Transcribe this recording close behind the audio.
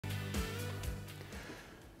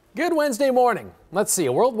Good Wednesday morning. Let's see,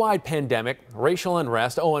 a worldwide pandemic, racial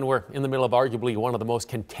unrest. Oh, and we're in the middle of arguably one of the most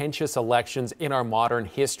contentious elections in our modern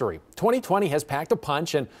history. 2020 has packed a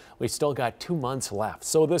punch and we've still got 2 months left.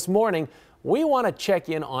 So this morning, we want to check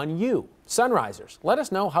in on you, Sunrisers. Let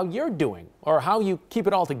us know how you're doing or how you keep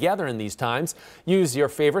it all together in these times. Use your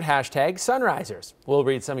favorite hashtag, Sunrisers. We'll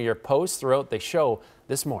read some of your posts throughout the show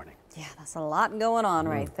this morning. Yeah, that's a lot going on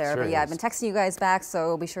right there. Sure but yeah, is. I've been texting you guys back,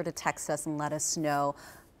 so be sure to text us and let us know.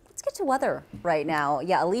 Let's get to weather right now.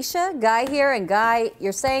 Yeah, Alicia, Guy here, and Guy,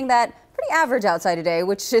 you're saying that pretty average outside today,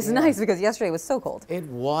 which is nice because yesterday was so cold. It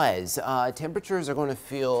was. Temperatures are going to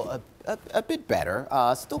feel a bit better.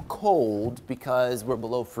 Still cold because we're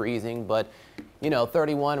below freezing, but you know,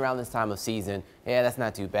 31 around this time of season, yeah, that's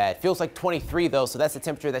not too bad. Feels like 23 though, so that's the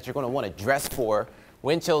temperature that you're going to want to dress for.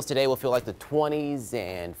 Wind chills today will feel like the 20s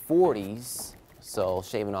and 40s. So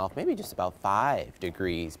shaving off maybe just about 5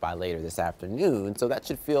 degrees by later this afternoon. So that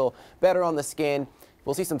should feel better on the skin.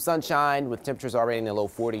 We'll see some sunshine with temperatures already in the low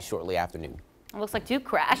 40s shortly after noon. It looks like 2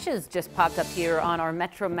 crashes just popped up here on our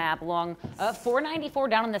Metro map along 494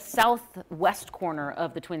 down in the southwest corner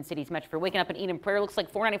of the Twin Cities Metro. If you're waking up in Eden Prairie, looks like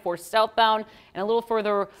 494 southbound and a little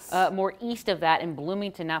further more east of that in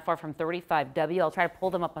Bloomington, not far from 35W. I'll try to pull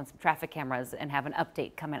them up on some traffic cameras and have an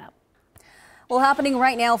update coming up. Well, happening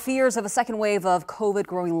right now, fears of a second wave of COVID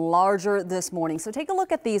growing larger this morning. So take a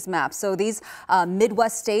look at these maps. So these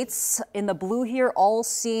Midwest states in the blue here, all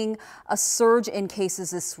seeing a surge in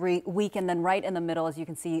cases this week. And then right in the middle, as you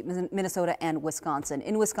can see, Minnesota and Wisconsin.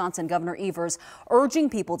 In Wisconsin, Governor Evers urging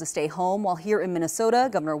people to stay home, while here in Minnesota,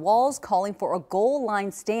 Governor Walz calling for a goal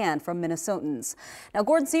line stand from Minnesotans. Now,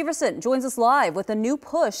 Gordon Severson joins us live with a new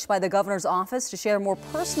push by the governor's office to share more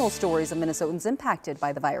personal stories of Minnesotans impacted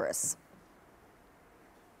by the virus.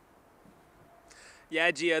 Yeah,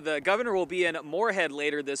 Gia, the governor will be in Moorhead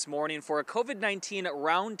later this morning for a COVID-19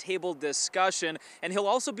 roundtable discussion, and he'll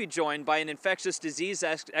also be joined by an infectious disease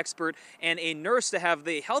expert and a nurse to have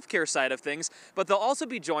the healthcare side of things, but they'll also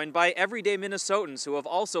be joined by everyday Minnesotans who have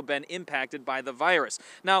also been impacted by the virus.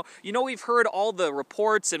 Now, you know, we've heard all the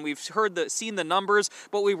reports and we've seen the numbers,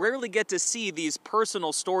 but we rarely get to see these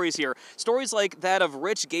personal stories here. Stories like that of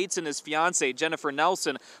Rich Gates and his fiancée, Jennifer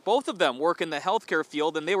Nelson. Both of them work in the healthcare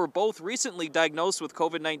field, and they were both recently diagnosed with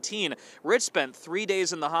COVID-19. Rich spent 3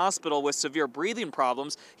 days in the hospital with severe breathing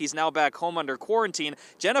problems. He's now back home under quarantine.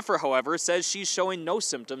 Jennifer, however, says she's showing no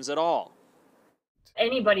symptoms at all.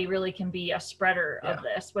 Anybody really can be a spreader of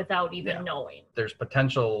this without even knowing. There's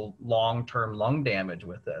potential long-term lung damage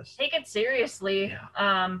with this. Take it seriously.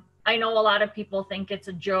 I know a lot of people think it's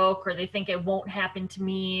a joke, or they think it won't happen to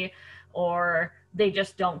me, or they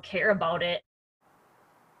just don't care about it.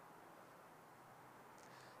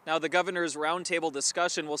 Now, the governor's roundtable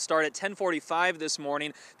discussion will start at 10:45 this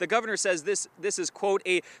morning. The governor says this is, quote,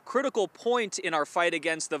 a critical point in our fight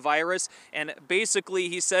against the virus. And basically,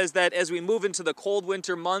 he says that as we move into the cold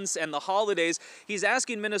winter months and the holidays, he's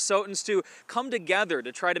asking Minnesotans to come together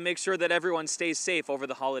to try to make sure that everyone stays safe over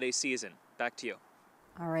the holiday season. Back to you.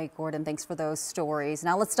 All right, Gordon, thanks for those stories.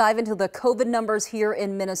 Now let's dive into the COVID numbers here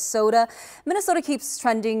in Minnesota. Minnesota keeps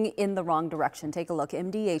trending in the wrong direction. Take a look.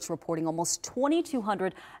 MDH reporting almost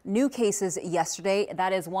 2,200 new cases yesterday.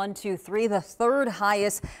 That is 1, 2, 3, the third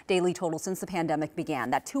highest daily total since the pandemic began.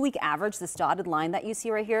 That 2-week average, this dotted line that you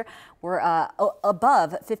see right here, we're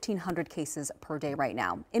above 1,500 cases per day right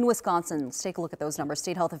now. In Wisconsin, let's take a look at those numbers.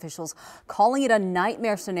 State health officials calling it a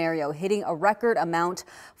nightmare scenario, hitting a record amount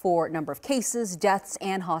for number of cases, deaths,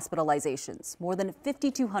 and hospitalizations. More than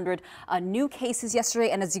 5,200 new cases yesterday,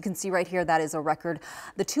 and as you can see right here, that is a record.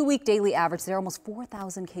 The 2-week daily average, there are almost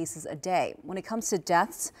 4,000 cases a day. When it comes to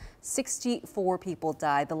deaths, 64 people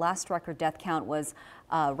died. The last record death count was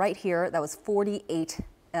right here. That was 48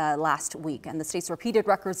 last week, and the state's repeated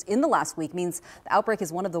records in the last week means the outbreak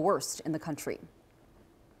is one of the worst in the country.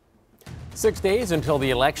 6 days until the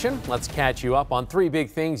election. Let's catch you up on 3 big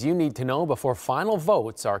things you need to know before final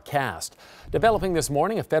votes are cast. Developing this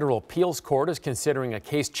morning, a federal appeals court is considering a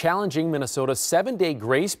case challenging Minnesota's 7-day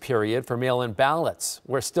grace period for mail-in ballots.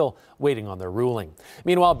 We're still waiting on their ruling.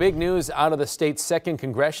 Meanwhile, big news out of the state's 2nd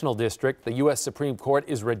congressional district. The U.S. Supreme Court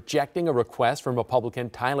is rejecting a request from Republican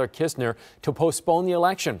Tyler Kistner to postpone the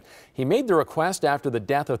election. He made the request after the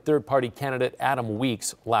death of third-party candidate Adam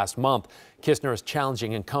Weeks last month. Kistner is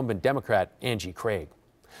challenging incumbent Democrat Angie Craig.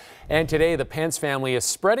 And today, the Pence family is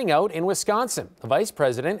spreading out in Wisconsin. The vice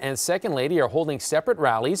president and second lady are holding separate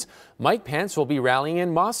rallies. Mike Pence will be rallying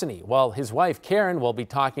in Mosinee, while his wife Karen will be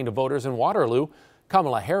talking to voters in Waterloo.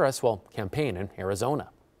 Kamala Harris will campaign in Arizona.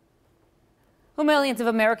 Well, millions of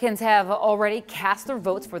Americans have already cast their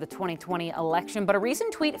votes for the 2020 election, but a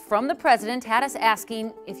recent tweet from the president had us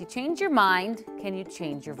asking, if you change your mind, can you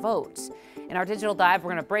change your vote? In our digital dive,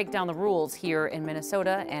 we're going to break down the rules here in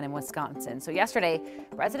Minnesota and in Wisconsin. So yesterday,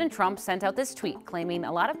 President Trump sent out this tweet claiming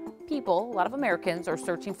a lot of people, a lot of Americans are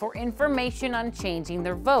searching for information on changing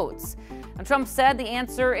their votes. And Trump said the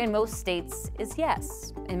answer in most states is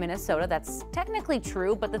yes. In Minnesota, that's technically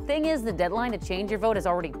true, but the thing is the deadline to change your vote has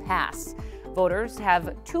already passed. Voters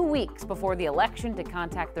have 2 weeks before the election to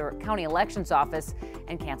contact their county elections office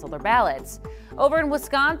and cancel their ballots. Over in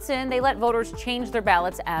Wisconsin, they let voters change their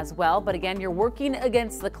ballots as well. But again, you're working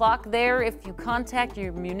against the clock there. If you contact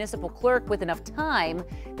your municipal clerk with enough time,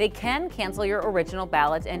 they can cancel your original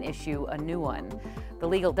ballot and issue a new one. The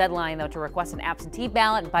legal deadline, though, to request an absentee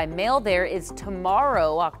ballot by mail there is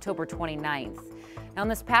tomorrow, October 29th. Now, on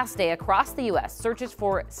this past day across the U.S., searches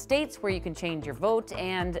for states where you can change your vote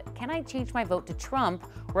and can I change my vote to Trump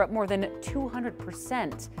were up more than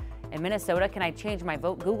 200%. In Minnesota, can I change my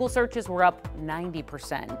vote? Google searches were up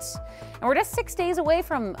 90%. And we're just 6 days away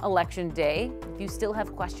from Election Day. If you still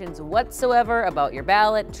have questions whatsoever about your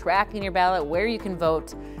ballot, tracking your ballot, where you can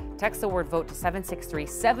vote, text the word VOTE to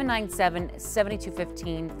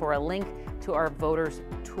 763-797-7215 for a link to our voters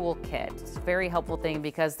toolkit. It's a very helpful thing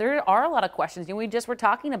because there are a lot of questions. You know, we just were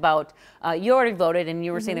talking about, you already voted and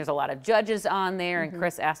you were saying there's a lot of judges on there, and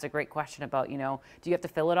Chris asked a great question about, you know, do you have to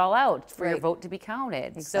fill it all out for your vote to be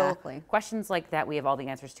counted? Exactly. So questions like that, we have all the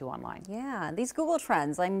answers to online. Yeah, these Google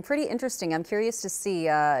Trends, I'm pretty interesting. I'm curious to see,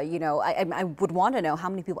 you know, I would want to know how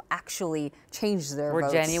many people actually changed their votes.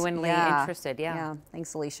 We're genuinely interested, Yeah,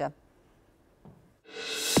 thanks, Alicia.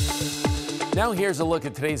 Now here's a look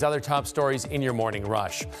at today's other top stories in your morning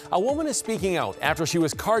rush. A woman is speaking out after she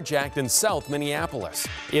was carjacked in South Minneapolis.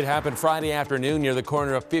 It happened Friday afternoon near the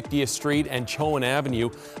corner of 50th Street and Chowan Avenue.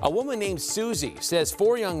 A woman named Susie says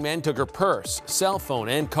 4 young men took her purse, cell phone,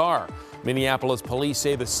 and car. Minneapolis police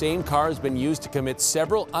say the same car has been used to commit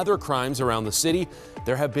several other crimes around the city.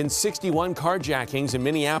 There have been 61 carjackings in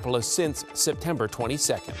Minneapolis since September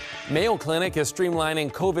 22nd. Mayo Clinic is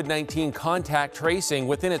streamlining COVID-19 contact tracing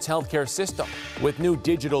within its healthcare system. With new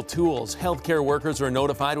digital tools, healthcare workers are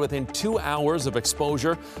notified within 2 hours of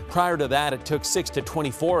exposure. Prior to that, it took 6 to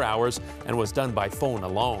 24 hours and was done by phone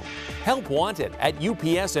alone. Help wanted at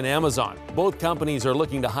UPS and Amazon. Both companies are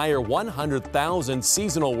looking to hire 100,000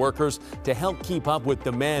 seasonal workers to help keep up with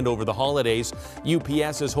demand over the holidays.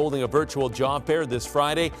 UPS is holding a virtual job fair this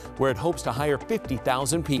Friday where it hopes to hire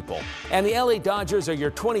 50,000 people. And the LA Dodgers are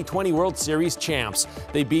your 2020 World Series champs.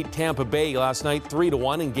 They beat Tampa Bay last night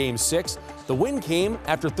 3-1 in Game 6. The win came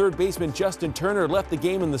after third baseman Justin Turner left the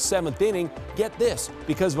game in the 7th inning. Get this,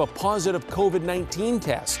 because of a positive COVID-19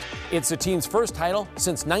 test. It's the team's first title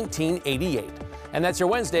since 1988. And that's your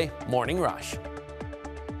Wednesday Morning Rush.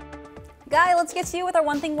 Guy, let's get to you with our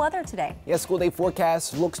One Thing weather today. Yeah, school day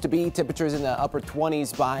forecast looks to be temperatures in the upper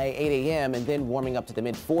 20s by 8 a.m. and then warming up to the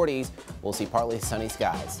mid 40s. We'll see partly sunny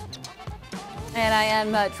skies. And I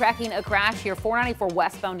am tracking a crash here, 494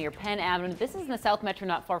 westbound near Penn Avenue. This is in the South Metro,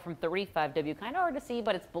 not far from 35W. Kind of hard to see,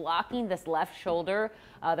 but it's blocking this left shoulder.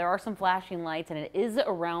 There are some flashing lights, and it is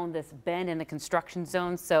around this bend in the construction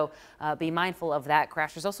zone, so be mindful of that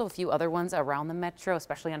crash. There's also a few other ones around the Metro,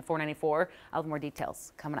 especially on 494. I'll have more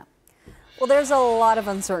details coming up. Well, there's a lot of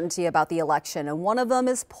uncertainty about the election, and one of them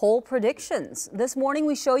is poll predictions. This morning,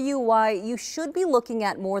 we show you why you should be looking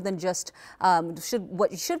at more than just what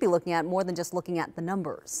you should be looking at more than just looking at the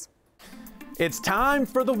numbers. It's time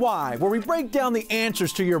for The Why, where we break down the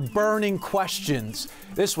answers to your burning questions.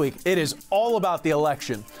 This week, it is all about the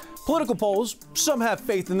election. Political polls, some have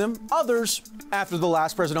faith in them. Others, after the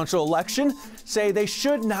last presidential election, say they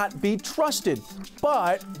should not be trusted.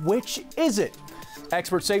 But which is it?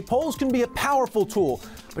 Experts say polls can be a powerful tool,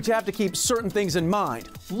 but you have to keep certain things in mind.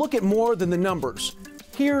 Look at more than the numbers.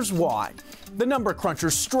 Here's why. The number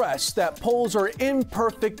crunchers stress that polls are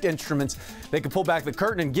imperfect instruments. They can pull back the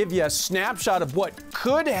curtain and give you a snapshot of what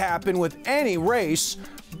could happen with any race.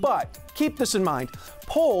 But keep this in mind.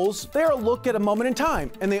 Polls, they're a look at a moment in time,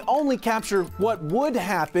 and they only capture what would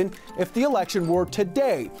happen if the election were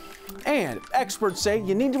today. And experts say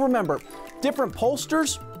you need to remember, different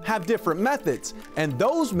pollsters have different methods, and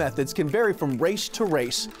those methods can vary from race to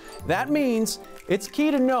race. That means it's key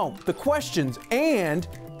to know the questions and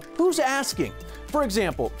who's asking. For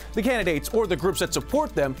example, the candidates or the groups that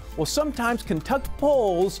support them will sometimes conduct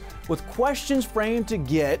polls with questions framed to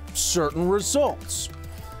get certain results.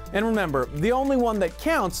 And remember, the only one that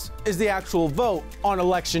counts is the actual vote on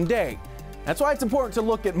election day. That's why it's important to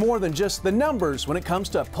look at more than just the numbers when it comes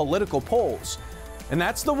to political polls. And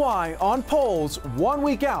that's the why on polls 1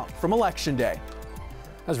 week out from Election Day.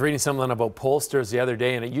 I was reading something about pollsters the other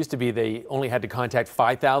day, and it used to be they only had to contact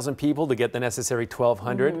 5,000 people to get the necessary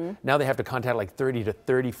 1,200. Now they have to contact like 30 to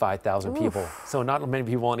 35,000 people. So not many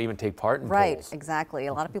people won't even take part in polls. Right, exactly.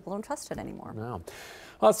 A lot of people don't trust it anymore. No.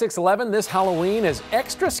 Well, at 6/11, this Halloween is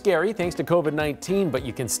extra scary thanks to COVID-19, but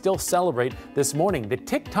you can still celebrate this morning. The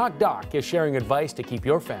TikTok Doc is sharing advice to keep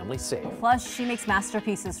your family safe. Plus, she makes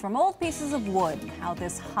masterpieces from old pieces of wood. How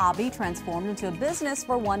this hobby transformed into a business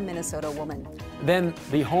for one Minnesota woman. Then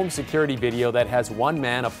the home security video that has one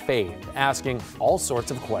man of faith asking all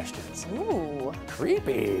sorts of questions. Ooh.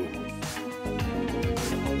 Creepy.